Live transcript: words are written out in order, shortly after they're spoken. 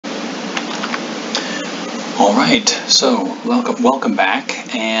All right, so welcome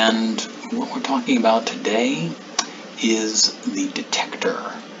back, and what we're talking about today is the detector,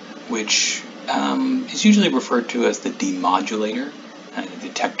 which is usually referred to as the demodulator. And the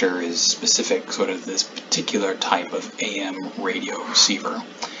detector is specific, sort of this particular type of AM radio receiver,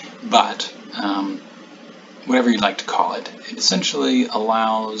 but whatever you'd like to call it, it essentially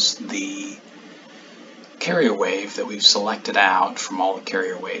allows the carrier wave that we've selected out from all the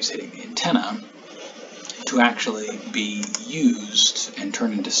carrier waves hitting the antenna to actually be used and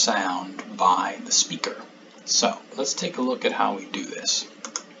turned into sound by the speaker. So let's take a look at how we do this.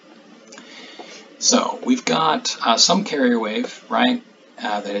 So we've got some carrier wave, right,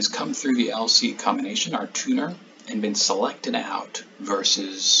 that has come through the LC combination, our tuner, and been selected out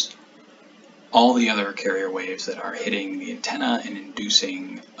versus all the other carrier waves that are hitting the antenna and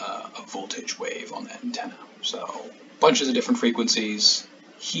inducing a voltage wave on that antenna. So bunches of different frequencies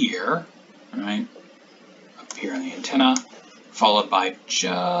here, right, up here on the antenna, followed by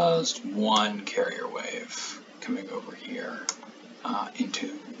just one carrier wave coming over here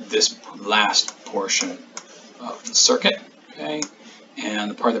into this last portion of the circuit, okay?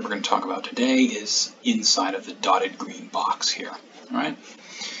 And the part that we're going to talk about today is inside of the dotted green box here, all right?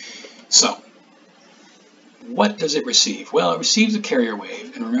 So what does it receive? Well, it receives a carrier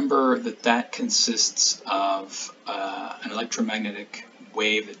wave, and remember that that consists of an electromagnetic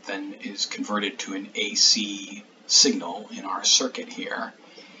wave that then is converted to an AC signal in our circuit here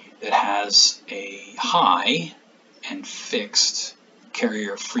that has a high and fixed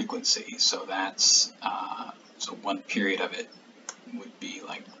carrier frequency. So that's so one period of it would be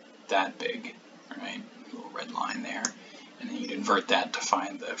like that big, right? A little red line there. And then you'd invert that to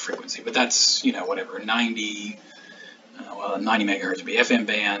find the frequency. But that's, you know, whatever, 90 megahertz would be FM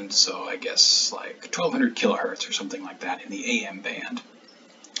band, so I guess like 1200 kilohertz or something like that in the AM band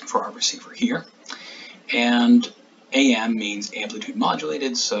for our receiver here. And AM means amplitude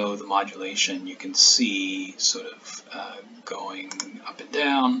modulated, so the modulation you can see sort of going up and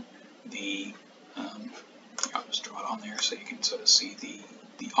down. I'll just draw it on there so you can sort of see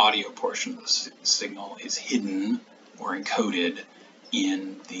the audio portion of the signal is hidden or encoded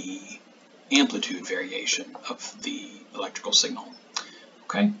in the amplitude variation of the electrical signal.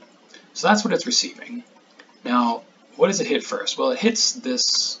 Okay, so that's what it's receiving. Now, what does it hit first? Well, it hits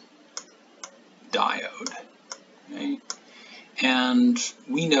this diode, okay? And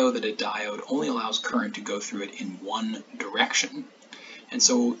we know that a diode only allows current to go through it in one direction. And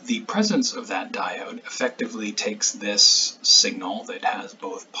so the presence of that diode effectively takes this signal that has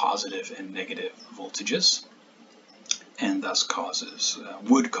both positive and negative voltages, and thus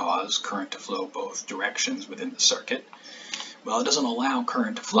would cause current to flow both directions within the circuit. Well, it doesn't allow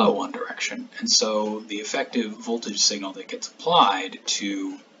current to flow one direction, and so the effective voltage signal that gets applied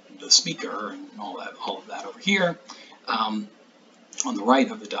to the speaker and all of that over here on the right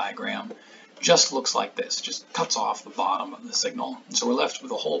of the diagram just looks like this, just cuts off the bottom of the signal. And so we're left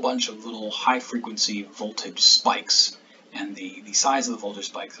with a whole bunch of little high frequency voltage spikes, and the size of the voltage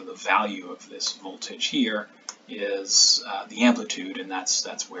spikes, or the value of this voltage here, is the amplitude, and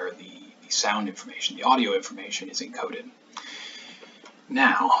that's where the sound information, the audio information, is encoded.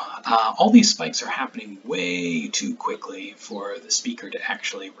 Now, all these spikes are happening way too quickly for the speaker to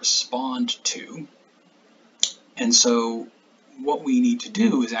actually respond to, and so what we need to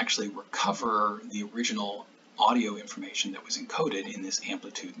do is actually recover the original audio information that was encoded in this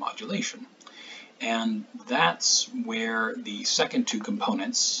amplitude modulation. And that's where the second two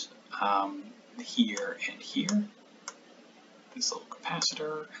components, here and here, this little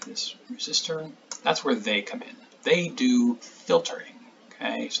capacitor and this resistor, that's where they come in. They do filtering,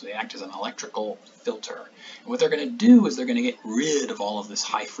 okay? So they act as an electrical filter. And what they're going to do is they're going to get rid of all of this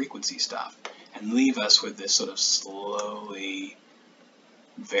high frequency stuff and leave us with this sort of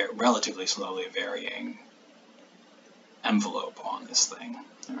relatively slowly varying envelope on this thing,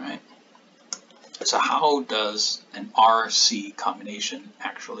 all right? So how does an RC combination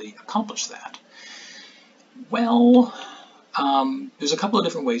actually accomplish that? Well, there's a couple of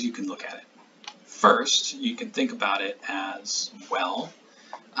different ways you can look at it. First, you can think about it as, well,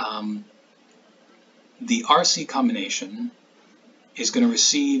 the RC combination is going to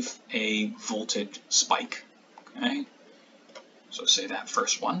receive a voltage spike, okay? So say that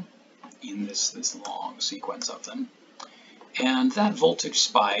first one in this long sequence of them. And that voltage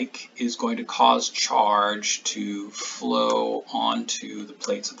spike is going to cause charge to flow onto the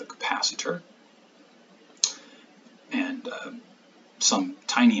plates of the capacitor. And some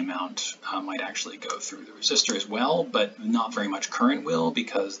tiny amount might actually go through the resistor as well, but not very much current will,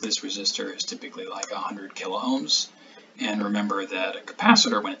 because this resistor is typically like 100 kiloohms. And remember that a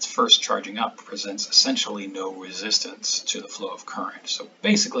capacitor, when it's first charging up, presents essentially no resistance to the flow of current. So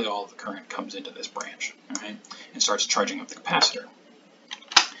basically all of the current comes into this branch, right, and starts charging up the capacitor.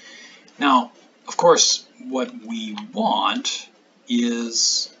 Now, of course, what we want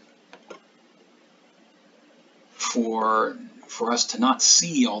is for us to not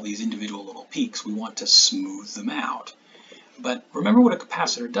see all these individual little peaks. We want to smooth them out. But remember what a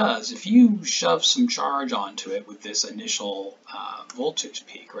capacitor does. If you shove some charge onto it with this initial voltage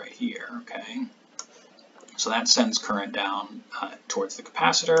peak right here, okay, so that sends current down towards the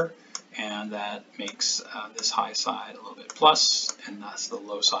capacitor, and that makes this high side a little bit plus, and that's the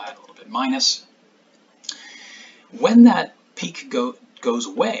low side a little bit minus. When that peak goes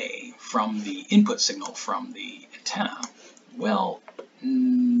away from the input signal from the antenna, well,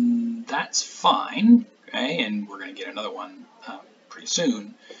 that's fine, okay, and we're going to get another one pretty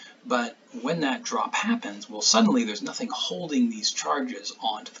soon. But when that drop happens, well, suddenly there's nothing holding these charges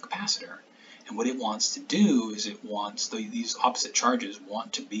onto the capacitor. And what it wants to do is it wants these opposite charges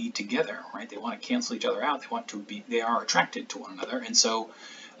want to be together, right? They want to cancel each other out. They are attracted to one another, and so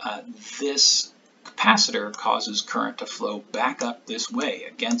this capacitor causes current to flow back up this way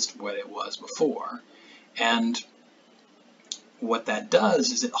against what it was before. And what that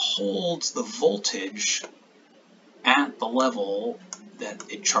does is it holds the voltage at the level that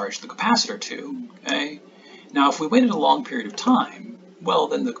it charged the capacitor to, okay? Now, if we waited a long period of time, well,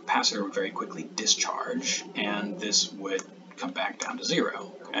 then the capacitor would very quickly discharge, and this would come back down to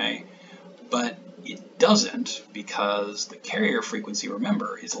zero, okay? But it doesn't, because the carrier frequency,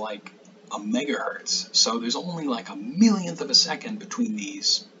 remember, is like a megahertz. So there's only like a millionth of a second between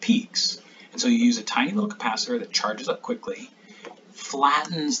these peaks. And so you use a tiny little capacitor that charges up quickly,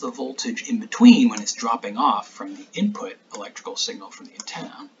 flattens the voltage in between when it's dropping off from the input electrical signal from the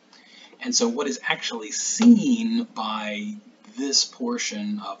antenna. And so what is actually seen by this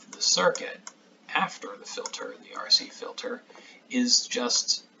portion of the circuit after the filter, the RC filter, is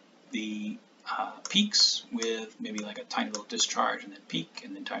just the peaks with maybe like a tiny little discharge, and then peak,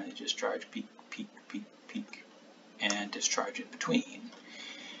 and then tiny discharge, peak, peak, peak, peak, and discharge in between.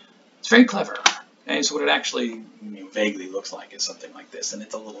 It's very clever. Okay, so what it actually vaguely looks like is something like this, and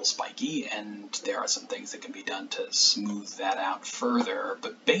it's a little spiky, and there are some things that can be done to smooth that out further,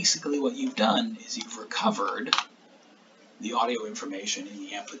 but basically what you've done is you've recovered the audio information in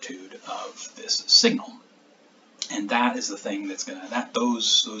the amplitude of this signal. And that is the thing that's going to,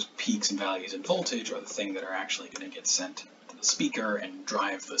 those peaks and values in voltage are the thing that are actually going to get sent to the speaker and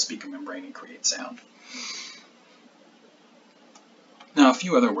drive the speaker membrane and create sound. Now, a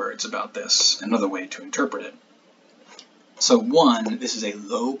few other words about this, another way to interpret it. So one, this is a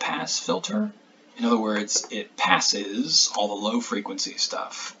low-pass filter. In other words, it passes all the low-frequency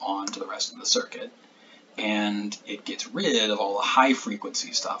stuff on to the rest of the circuit, and it gets rid of all the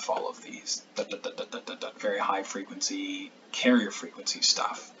high-frequency stuff, all of these very high-frequency, carrier-frequency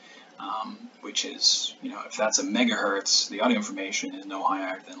stuff, which is, if that's a megahertz, the audio information is no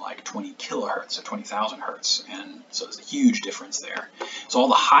higher than like 20 kilohertz or 20,000 hertz, and so there's a huge difference there. So all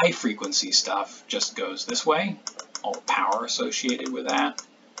the high-frequency stuff just goes this way, all the power associated with that,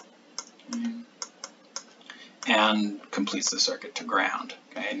 and completes the circuit to ground.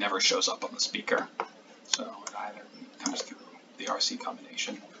 Okay? It never shows up on the speaker, so it either comes through the RC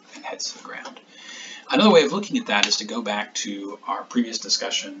combination and heads to the ground. Another way of looking at that is to go back to our previous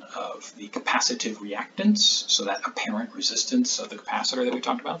discussion of the capacitive reactance, so that apparent resistance of the capacitor that we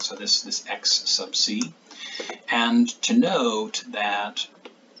talked about, so this X sub C, and to note that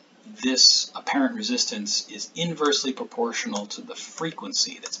this apparent resistance is inversely proportional to the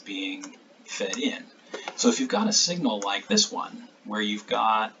frequency that's being fed in. So if you've got a signal like this one, where you've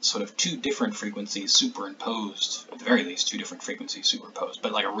got sort of two different frequencies superimposed, at the very least two different frequencies superimposed,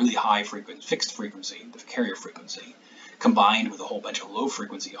 but like a really high frequency, fixed frequency, the carrier frequency, combined with a whole bunch of low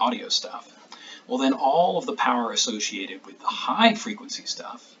frequency audio stuff, well then all of the power associated with the high frequency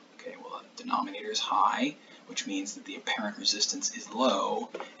stuff, okay, well the denominator is high, which means that the apparent resistance is low,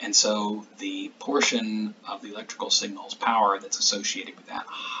 and so the portion of the electrical signal's power that's associated with that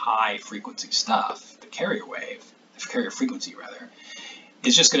high frequency stuff, the carrier wave, the carrier frequency rather,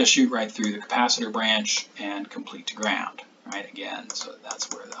 is just going to shoot right through the capacitor branch and complete to ground, right? Again, so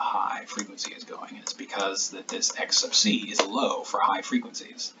that's where the high frequency is going. It's because that this X sub C is low for high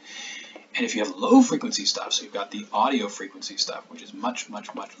frequencies. And if you have low frequency stuff, so you've got the audio frequency stuff, which is much,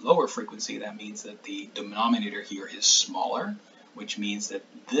 much, much lower frequency, that means that the denominator here is smaller, which means that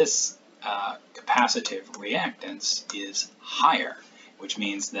this capacitive reactance is higher, which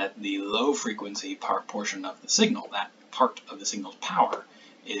means that the low frequency portion of the signal, that part of the signal's power,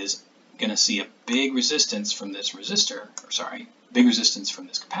 is going to see a big resistance from this resistor, or sorry, big resistance from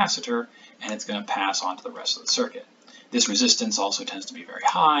this capacitor, and it's going to pass on to the rest of the circuit. This resistance also tends to be very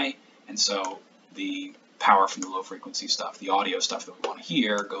high, and so the power from the low frequency stuff, the audio stuff that we want to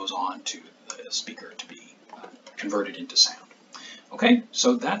hear, goes on to the speaker to be converted into sound. Okay,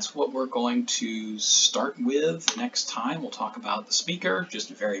 so that's what we're going to start with next time. We'll talk about the speaker just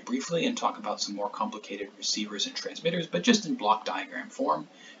very briefly and talk about some more complicated receivers and transmitters, but just in block diagram form.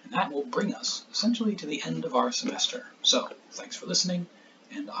 And that will bring us essentially to the end of our semester. So thanks for listening,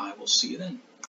 and I will see you then.